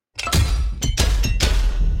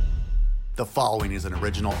The following is an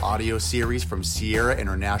original audio series from Sierra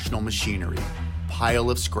International Machinery, Pile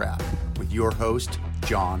of Scrap, with your host,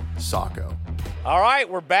 John Sacco. All right,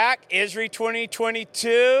 we're back. ISRI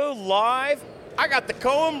 2022 live. I got the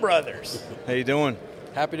Cohen brothers. How you doing?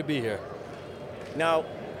 Happy to be here. Now,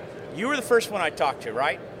 you were the first one I talked to,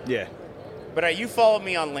 right? Yeah. But you followed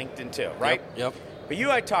me on LinkedIn too, right? Yep. But you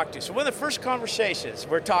I talked to. So one of the first conversations,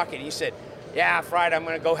 we're talking, you said, yeah, Friday I'm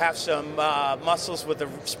going to go have some mussels with a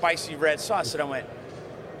spicy red sauce. And I went,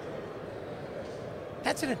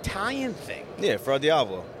 that's an Italian thing. Yeah, Fra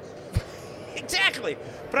Diavolo. Exactly.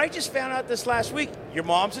 But I just found out this last week, your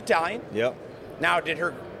mom's Italian. Yep. Now,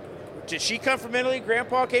 did she come from Italy?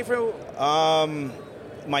 Grandpa came from...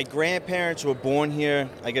 My grandparents were born here.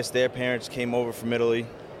 I guess their parents came over from Italy.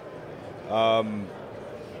 Yeah,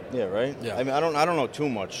 right? Yeah. I mean, I don't know too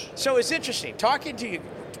much. So it's interesting, talking to you,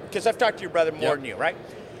 because I've talked to your brother more than you, right?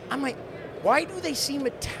 I'm like, why do they seem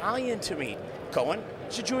Italian to me? Cohen,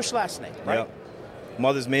 it's a Jewish last name, right? Yep.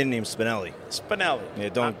 Mother's maiden name Spinelli. Spinelli. Yeah,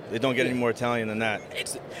 it don't get any more Italian than that.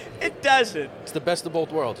 It doesn't. It's the best of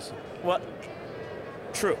both worlds. Well,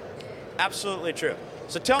 true. Absolutely true.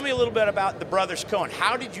 So tell me a little bit about the brothers Cohen.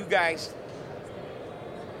 How did you guys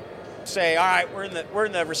say, all right, we're in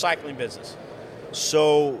the recycling business?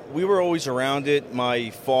 So we were always around it. My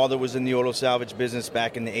father was in the auto salvage business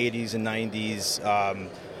back in the 80s and 90s.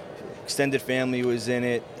 Extended family was in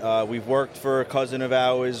it. We've worked for a cousin of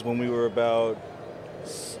ours when we were about...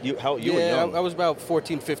 You were young. I was about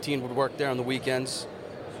 14, 15, would work there on the weekends.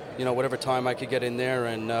 You know, whatever time I could get in there,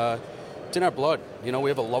 and it's in our blood. You know, we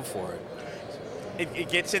have a love for it. It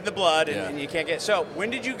gets in the blood, and you can't get... So when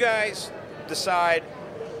did you guys decide,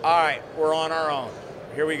 all right, we're on our own?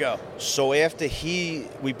 Here we go. So after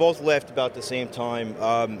we both left about the same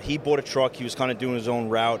time. He bought a truck. He was kind of doing his own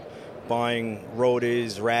route, buying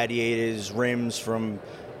rotors, radiators, rims from,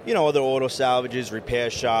 other auto salvages, repair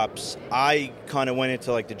shops. I kind of went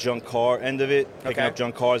into like the junk car end of it, picking up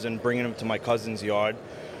junk cars and bringing them to my cousin's yard.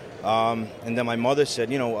 And then my mother said,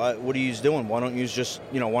 what are you doing? Why don't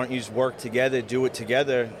you work together, do it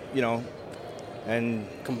together, and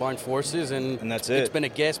combine forces, and that's it. It's been a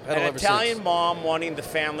gas pedal ever Italian since. mom wanting the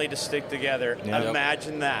family to stick together. Yep.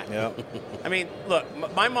 Imagine that. Yep. I mean, look,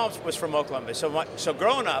 my mom was from Oklahoma. So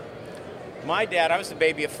growing up, my dad, I was the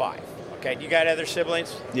baby of 5. Okay, you got other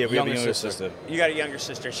siblings? Yeah, we have a Younger younger sister. sister. You got a younger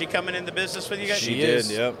sister. Is she coming in the business with you guys? She is.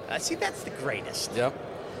 did, yep. See, that's the greatest. Yep.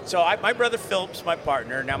 So my brother Philip's my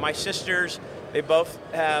partner. Now my sisters, they both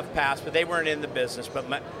have passed, but they weren't in the business. But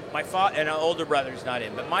my father and an older brother's not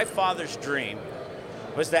in. But my father's dream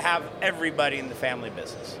was to have everybody in the family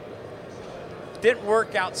business. Didn't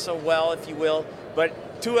work out so well, if you will,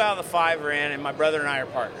 but 2 out of the 5 are in, and my brother and I are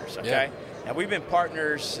partners, okay? Yeah. Now, we've been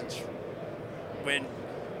partners since when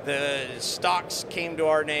the stocks came to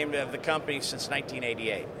our name of the company since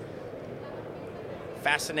 1988.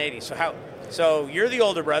 Fascinating. So you're the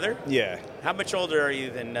older brother. Yeah. How much older are you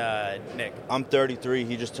than Nick? I'm 33.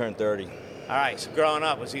 He just turned 30. All right, so growing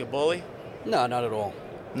up, was he a bully? No, not at all.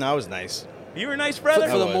 No, it was nice. You were a nice brother?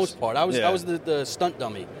 For the was. most part. I was Yeah. the stunt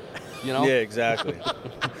dummy, you know? Yeah, exactly.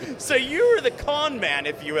 So you were the con man,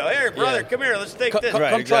 if you will. Hey, brother, Yeah. come here. Let's take this. Come Right,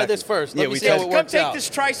 try exactly. this first. Yeah, Let me we see how tested- it Come works take out. this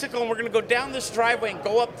tricycle, and we're going to go down this driveway and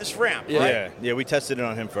go up this ramp, Yeah. right? Yeah, we tested it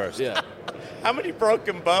on him first. Yeah. How many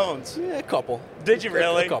broken bones? Yeah, a couple. Did you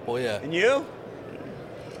really? A couple, yeah. And you?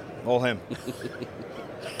 All him.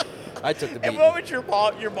 I took the beat. And what would your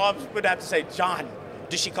mom would have to say? John.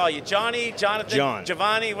 Did she call you Johnny, Jonathan, John.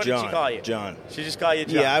 Giovanni? What did she call you? John. She just call you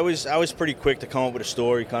John. Yeah, I was pretty quick to come up with a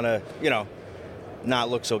story, kind of, not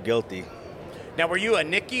look so guilty. Now, were you a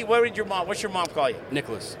Nicky? What's your mom call you?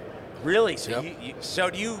 Nicholas. Really? So, Yep. so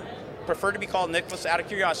do you prefer to be called Nicholas? Out of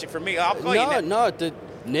curiosity, for me, I'll call you Nick. No,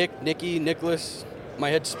 Nicky, Nicholas. My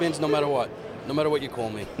head spins no matter what. No matter what you call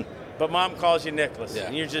me. But mom calls you Nicholas, Yeah.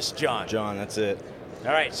 and you're just John. John, that's it.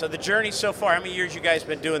 All right, so the journey so far, how many years you guys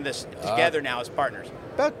been doing this together now as partners?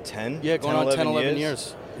 About 10. Yeah, going 10, on 10, 11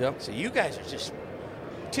 years. Yep. So you guys are just,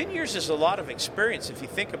 10 years is a lot of experience if you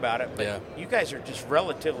think about it, but Yeah. you guys are just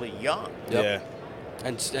relatively young. Yep.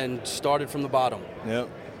 And started from the bottom, Yeah. Yep.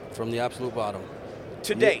 from the absolute bottom.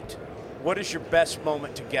 To date, what is your best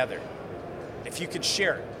moment together? If you could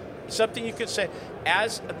share it. Something you could say,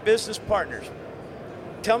 as a business partners,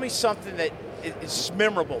 tell me something that is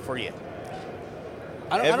memorable for you.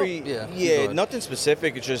 Nothing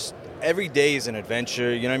specific. It's just every day is an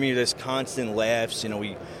adventure. You know what I mean? There's constant laughs.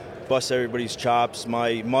 We bust everybody's chops.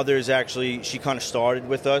 My mother's actually, she kind of started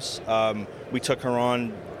with us. We took her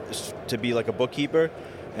on to be like a bookkeeper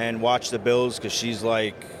and watch the bills because she's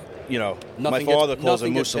like, my Nothing father gets- calls her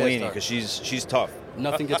nothing gets past Mussolini her. because she's tough.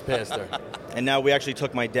 Nothing gets past her. And now we actually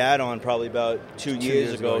took my dad on probably about 2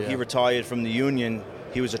 years ago. Yeah. He retired from the union.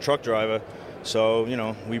 He was a truck driver. So,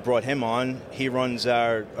 we brought him on. He runs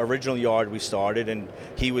our original yard we started, and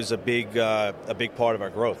he was a big part of our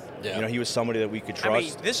growth. Yeah. He was somebody that we could trust.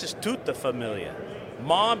 I mean, this is tutta familia.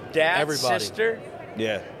 Mom, dad, Everybody. sister.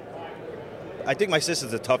 Yeah. I think my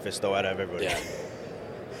sister's the toughest, though, out of everybody. Yeah.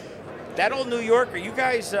 That old New Yorker, you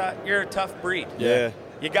guys, you're a tough breed. Yeah.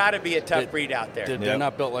 You got to be a tough breed out there. They're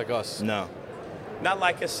not built like us. No. Not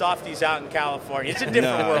like us softies out in California. It's a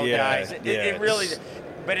different world, guys. It really.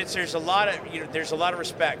 But there's a lot of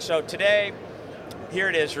respect. So today, here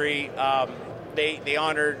at ISRI, they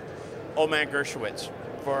honored Old Man Gershowitz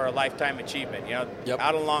for a lifetime achievement.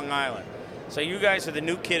 Out of Long Island. So you guys are the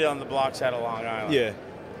new kid on the blocks out of Long Island. Yeah.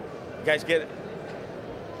 You guys get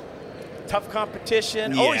tough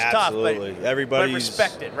competition. Yeah, Always absolutely. tough, Everybody's but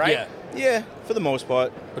respected, right? Yeah. Yeah, for the most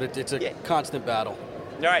part. But it's a constant battle.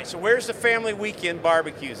 All right. So where's the family weekend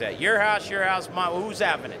barbecues at? Your house, mom. Who's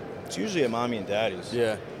having it? It's usually at mommy and daddy's.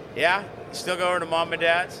 Yeah. Yeah? You still go over to mom and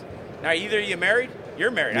dad's? Now, either you married?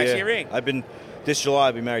 You're married. I see your ring. This July,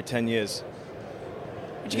 I'll be married 10 years.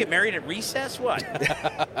 Did you get married at recess? What?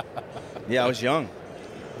 Yeah, I was young.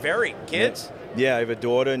 Very. Kids? Yeah, I have a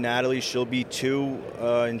daughter, Natalie. She'll be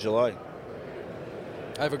 2 in July.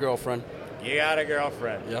 I have a girlfriend. You got a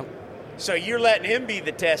girlfriend. Yep. So you're letting him be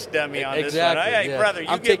the test dummy on Exactly, this one. Hey, yeah. brother, you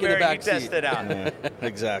I'm get taking the married, you back test seat. it out. Yeah,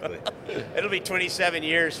 exactly. It'll be 27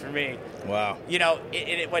 years for me. Wow.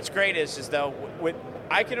 What's great is though,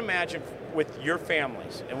 I can imagine with your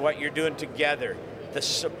families and what you're doing together, the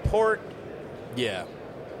support, Yeah.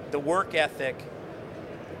 the work ethic.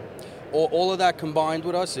 All of that combined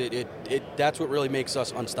with us, that's what really makes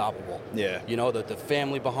us unstoppable. Yeah. The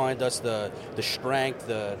family behind us, the strength,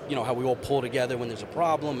 how we all pull together when there's a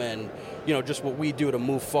problem, and just what we do to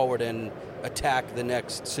move forward and attack the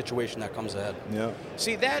next situation that comes ahead. Yeah.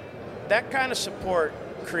 See, that kind of support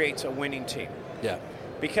creates a winning team. Yeah.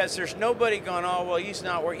 Because there's nobody going, oh, well, he's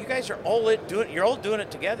not working. You guys are all you're all doing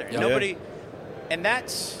it together. Yeah. Nobody, and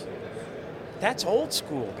that's old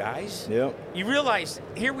school, guys. Yeah. You realize,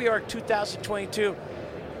 here we are, 2022.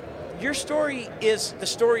 Your story is the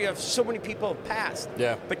story of so many people have passed.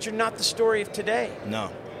 Yeah. But you're not the story of today.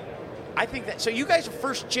 No. I think that, so you guys are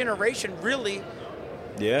first generation, really,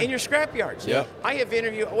 Yeah. in your scrap yards. Yeah. I have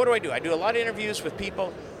what do? I do a lot of interviews with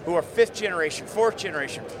people who are 5th generation, 4th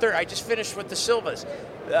generation, 3rd. I just finished with the Silvas.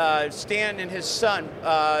 Stan and his son,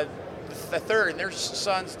 the 3rd, and their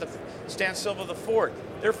son's Stan Silva, the 4th.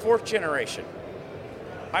 They're 4th generation.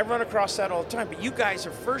 I run across that all the time, but you guys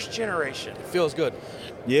are 1st generation. It feels good.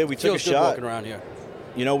 Yeah, we took a Feels good shot. walking around here.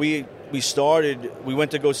 We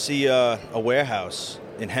went to go see a warehouse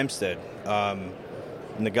in Hempstead. And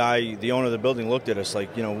the owner of the building looked at us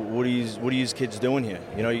like, what are you kids doing here?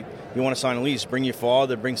 You want to sign a lease, bring your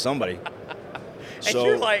father, bring somebody. And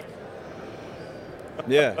you're like,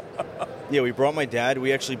 Yeah. Yeah, we brought my dad.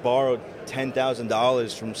 We actually borrowed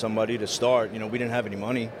 $10,000 from somebody to start. We didn't have any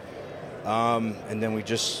money. And then we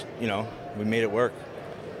just, we made it work.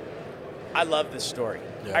 I love this story.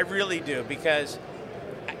 Yeah. I really do, because,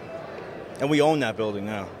 And we own that building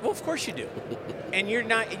now. well, of course you do. And you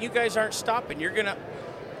guys aren't stopping. You're going to,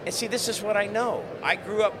 and see, this is what I know. I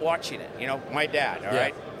grew up watching it. My dad, all Yeah.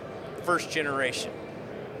 right? 1st generation.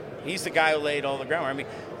 He's the guy who laid all the groundwork. I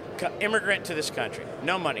mean, immigrant to this country,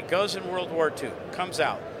 no money, goes in World War II, comes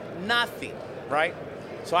out, nothing, right?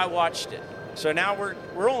 So I watched it. So now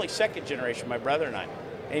we're only 2nd generation, my brother and I.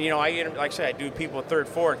 And like I said, I do people 3rd,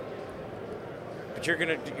 4th. But you're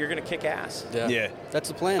gonna kick ass. Yeah. Yeah. That's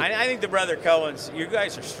the plan. I think the brother Coens, you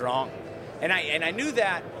guys are strong, and I knew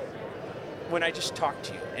that when I just talked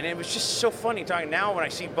to you, and it was just so funny talking. Now when I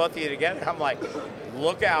see both of you together, I'm like,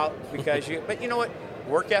 look out, because you. But you know what?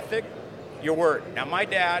 Work ethic, your word. Now my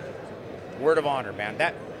dad, word of honor, man.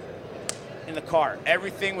 That in the car,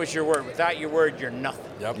 everything was your word. Without your word, you're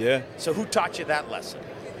nothing. Yep. Yeah. So who taught you that lesson?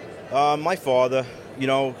 My father,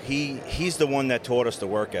 he's the one that taught us the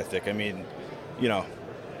work ethic. I mean, Yeah,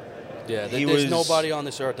 He there's was- nobody on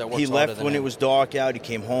this earth that works he harder left than when him. it was dark out. He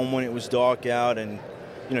came home when it was dark out, and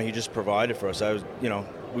he just provided for us.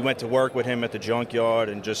 We went to work with him at the junkyard,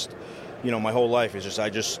 and just, my whole life is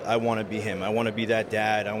just I want to be him. I want to be that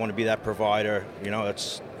dad. I want to be that provider.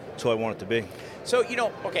 That's who I want it to be. So,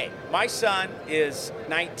 okay, my son is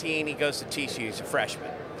 19. He goes to TCU. He's a freshman.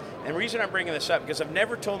 And the reason I'm bringing this up, because I've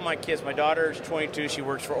never told my kids, my daughter is 22, she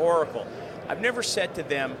works for Oracle. I've never said to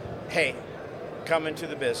them, hey, come into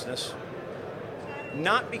the business.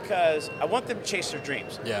 Not because I want them to chase their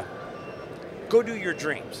dreams. Yeah. Go do your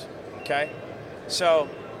dreams, okay? So,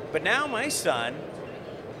 but now my son,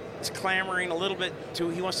 is clamoring a little bit to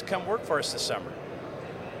he wants to come work for us this summer.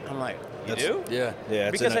 I'm like, you do? Yeah.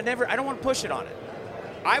 Yeah. Because I don't want to push it on it.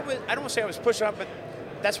 I don't want to say I was pushing on it, but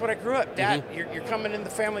that's what I grew up. Dad, you're coming in the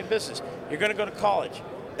family business. You're going to go to college.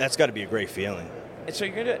 That's got to be a great feeling. And so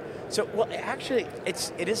you're going to do it. So, well, actually,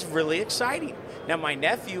 it is really exciting. Now, my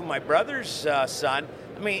nephew, my brother's son,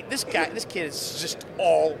 I mean, this kid is just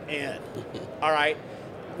all in. All right?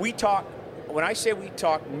 We talk, when I say we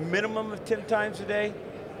talk minimum of 10 times a day,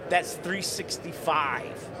 that's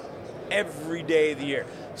 365 every day of the year.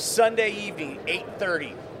 Sunday evening,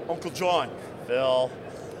 8:30, Uncle John, Phil,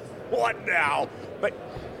 what now? But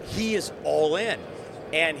he is all in.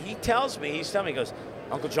 And he's telling me, he goes,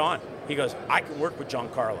 Uncle John, he goes, I can work with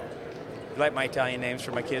Giancarlo. You like my Italian names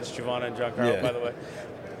for my kids, Giovanna and Giancarlo, by the way?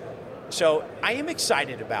 So I am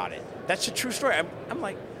excited about it. That's a true story. I'm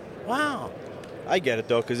like, wow. I get it,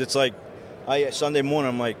 though, because it's like, Sunday morning,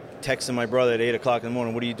 I'm like texting my brother at 8 o'clock in the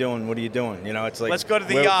morning, what are you doing? What are you doing? You know, it's like, let's go to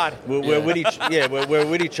the yacht. We're with we're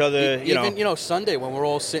with each other, Even Sunday when we're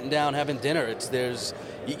all sitting down having dinner,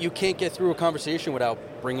 you can't get through a conversation without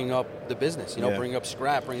bringing up the business, bringing up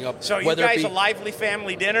scrap, bringing up. So you guys a lively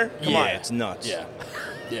family dinner? Come on. It's nuts.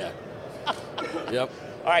 Yeah. Yep.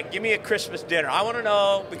 All right, give me a Christmas dinner. I want to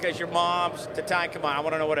know, because your mom's Italian, come on, I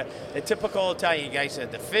want to know what a typical Italian, you guys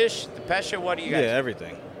said, the fish, the pesce, what do you guys? Yeah,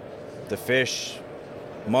 everything. The fish,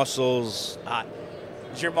 mussels.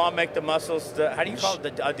 Does your mom make the mussels, how do you call it,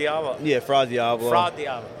 the diavolo? Yeah, fra diavolo. Fra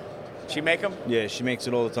diavolo. She make them? Yeah, she makes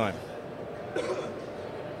it all the time.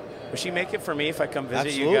 Will she make it for me if I come visit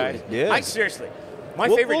Absolutely. you guys? Yeah. Seriously, my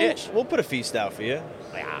favorite dish. We'll put a feast out for you.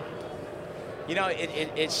 Yeah.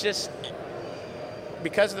 It's just,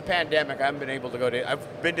 because of the pandemic, I haven't been able to go to,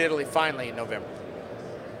 I've been to Italy finally in November.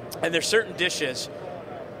 And there's certain dishes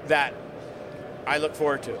that I look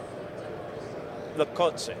forward to. La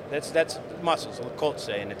cozze. That's mussels, la cozze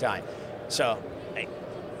in Italian. So,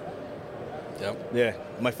 Yep. Yeah.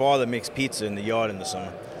 My father makes pizza in the yard in the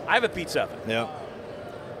summer. I have a pizza oven. Yeah.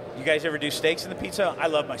 You guys ever do steaks in the pizza oven? I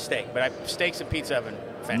love my steak, but steaks in pizza oven,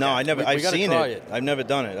 fantastic. No, I never. We I've gotta seen try it. it. I've never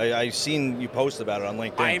done it. I've seen you post about it on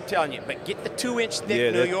LinkedIn. I am telling you, but get the 2-inch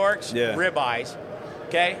thick New York's ribeyes,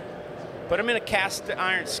 okay? Put them in a cast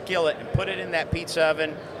iron skillet and put it in that pizza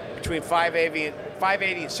oven between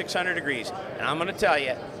 580 and 600 degrees. And I'm going to tell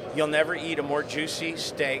you, you'll never eat a more juicy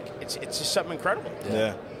steak. It's just something incredible.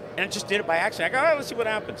 Yeah. And I just did it by accident. I go, let's see what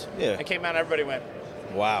happens. Yeah. I came out, everybody went.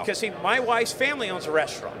 Wow. Because, see, my wife's family owns a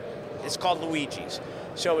restaurant. It's called Luigi's.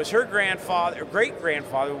 So it was her grandfather, or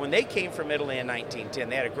great-grandfather, when they came from Italy in 1910.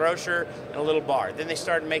 They had a grocer and a little bar. Then they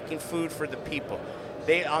started making food for the people.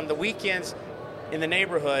 They, on the weekends in the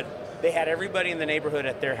neighborhood, they had everybody in the neighborhood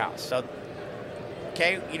at their house. So,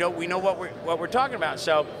 okay, we know what we're talking about.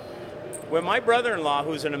 So when my brother-in-law,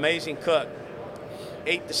 who's an amazing cook,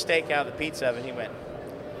 ate the steak out of the pizza oven, he went,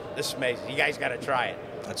 this is amazing. You guys got to try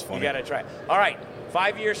it. That's funny. You got to try it. All right.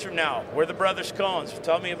 5 years from now, we're the Brothers Coens.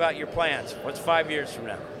 Tell me about your plans. What's 5 years from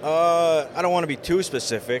now? I don't want to be too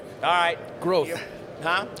specific. All right. Growth.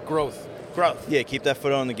 Huh? Growth. Yeah, keep that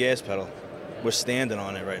foot on the gas pedal. We're standing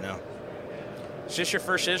on it right now. Is this your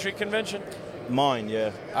first ISRI convention? Mine,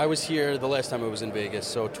 yeah. I was here the last time I was in Vegas,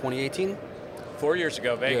 so 2018. 4 years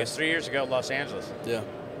ago, Vegas. Yeah. 3 years ago, Los Angeles. Yeah.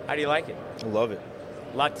 How do you like it? I love it.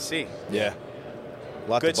 A lot to see. Yeah.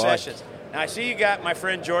 Lot Good to buy. sessions. Now, I see you got my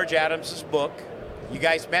friend George Adams' book. You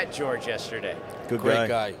guys met George yesterday. Good Great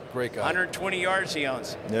guy. guy. Great guy. 120 yards he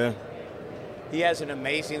owns. Yeah. He has an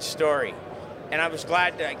amazing story. And I was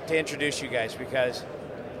glad to introduce you guys because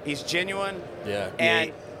he's genuine. Yeah.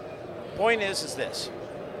 And point is this.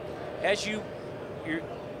 As you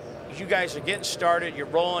guys are getting started, you're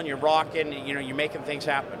rolling, you're rocking, you're making things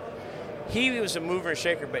happen. He was a mover and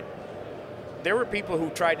shaker, but there were people who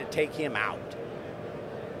tried to take him out.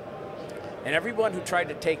 And everyone who tried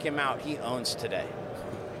to take him out, he owns today.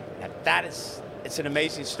 And it's an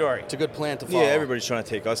amazing story. It's a good plan to follow. Yeah, everybody's trying to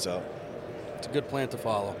take us out. It's a good plan to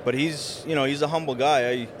follow. But he's a humble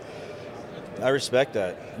guy. I respect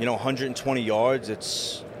that. 120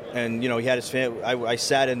 yards. And he had his family. I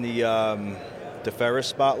sat in the Ferris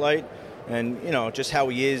spotlight, and just how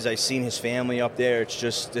he is. I seen his family up there.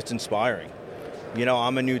 It's inspiring.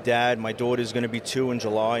 I'm a new dad. My daughter's going to be 2 in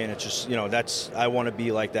July, and it's just I want to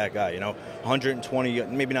be like that guy. 120,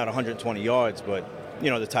 maybe not 120 yards, but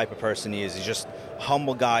the type of person he is. He's just a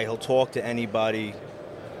humble guy. He'll talk to anybody.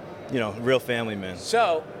 Real family man.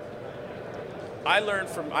 So, I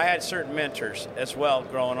had certain mentors as well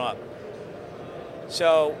growing up.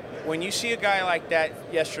 So, when you see a guy like that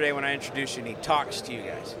yesterday when I introduced you and he talks to you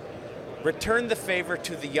guys, return the favor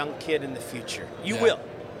to the young kid in the future. You will.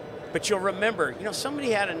 But you'll remember, somebody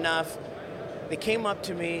had enough They came up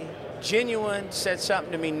to me, genuine, said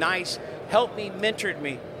something to me nice, helped me, mentored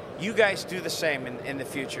me. You guys do the same in the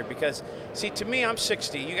future because, see, to me, I'm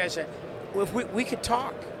 60. You guys, if we could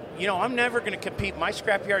talk. You know, I'm never going to compete. My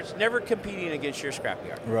scrapyard's never competing against your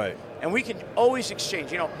scrapyard. Right. And we can always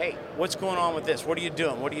exchange, you know, hey, what's going on with this? What are you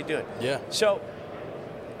doing? What are you doing? Yeah. So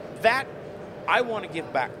that I want to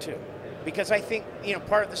give back to because I think, you know,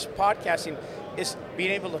 part of this podcasting is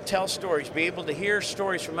being able to tell stories, be able to hear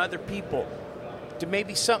stories from other people to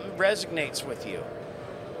maybe something resonates with you.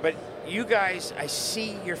 But you guys, I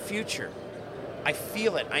see your future. I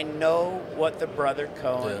feel it. I know what the brother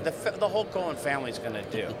Cohen, the whole Cohen family is going to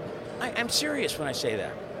do. I'm serious when I say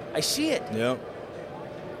that. I see it. Yeah.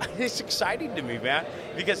 It's exciting to me, man,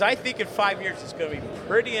 because I think in 5 years it's going to be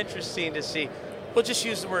pretty interesting to see. We'll just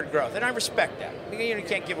use the word growth, and I respect that. You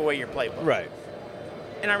can't give away your playbook. Right.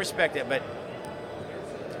 And I respect it, but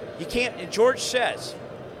you can't, and George says,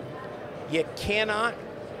 you cannot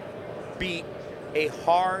be a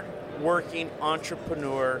hard-working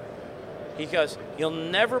entrepreneur. He goes, you'll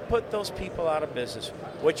never put those people out of business.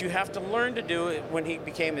 What you have to learn to do when he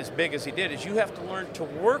became as big as he did is you have to learn to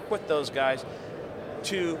work with those guys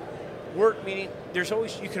to work, meaning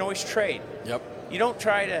you can always trade. Yep. You don't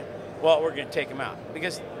try to, well, we're going to take them out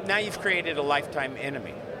because now you've created a lifetime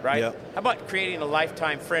enemy, right? Yep. How about creating a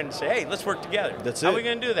lifetime friend and say, hey, let's work together. That's How it. are we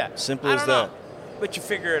going to do that? Simple I as don't that. know, but you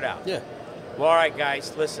figure it out. Yeah. Well, all right,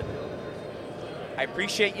 guys, listen. I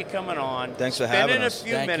appreciate you coming on. Thanks for having us.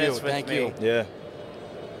 Spending a few minutes with me. Yeah.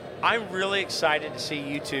 I'm really excited to see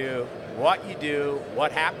you two, what you do,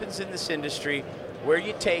 what happens in this industry, where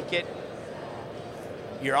you take it,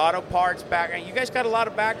 your auto parts background. You guys got a lot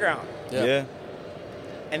of background. Yeah.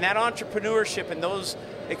 And that entrepreneurship and those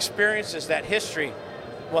experiences, that history,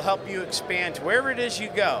 will help you expand to wherever it is you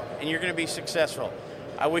go, and you're going to be successful.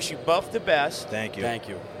 I wish you both the best. Thank you. Thank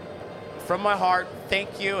you. From my heart,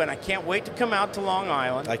 thank you, and I can't wait to come out to Long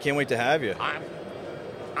Island. I can't wait to have you.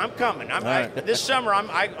 I'm coming. Right. This summer,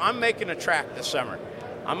 I'm making a track this summer.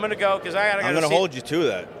 I'm going to go because I got to go. I'm going to hold you to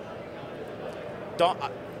that.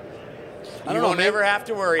 I don't know. Never have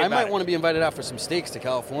to worry about it. I might want to be invited out for some steaks to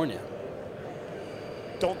California.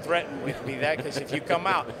 Don't threaten with me that because if you come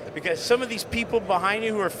out, because some of these people behind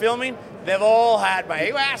you who are filming, they've all had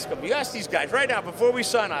you ask them. You ask these guys right now before we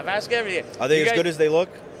sign off. Ask everything. Are they as good as they look?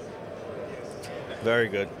 Very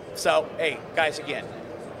good. So, hey, guys, again,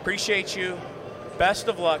 appreciate you. Best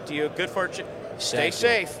of luck to you. Good fortune. Stay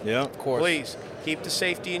safe. Yeah. Of course. Please keep the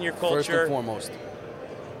safety in your culture. First and foremost.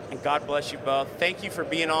 And God bless you both. Thank you for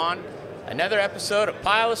being on another episode of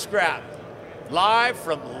Pile of Scrap, live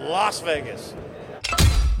from Las Vegas.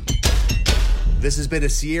 This has been a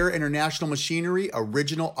Sierra International Machinery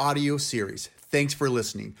original audio series. Thanks for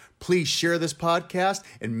listening. Please share this podcast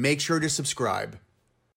and make sure to subscribe.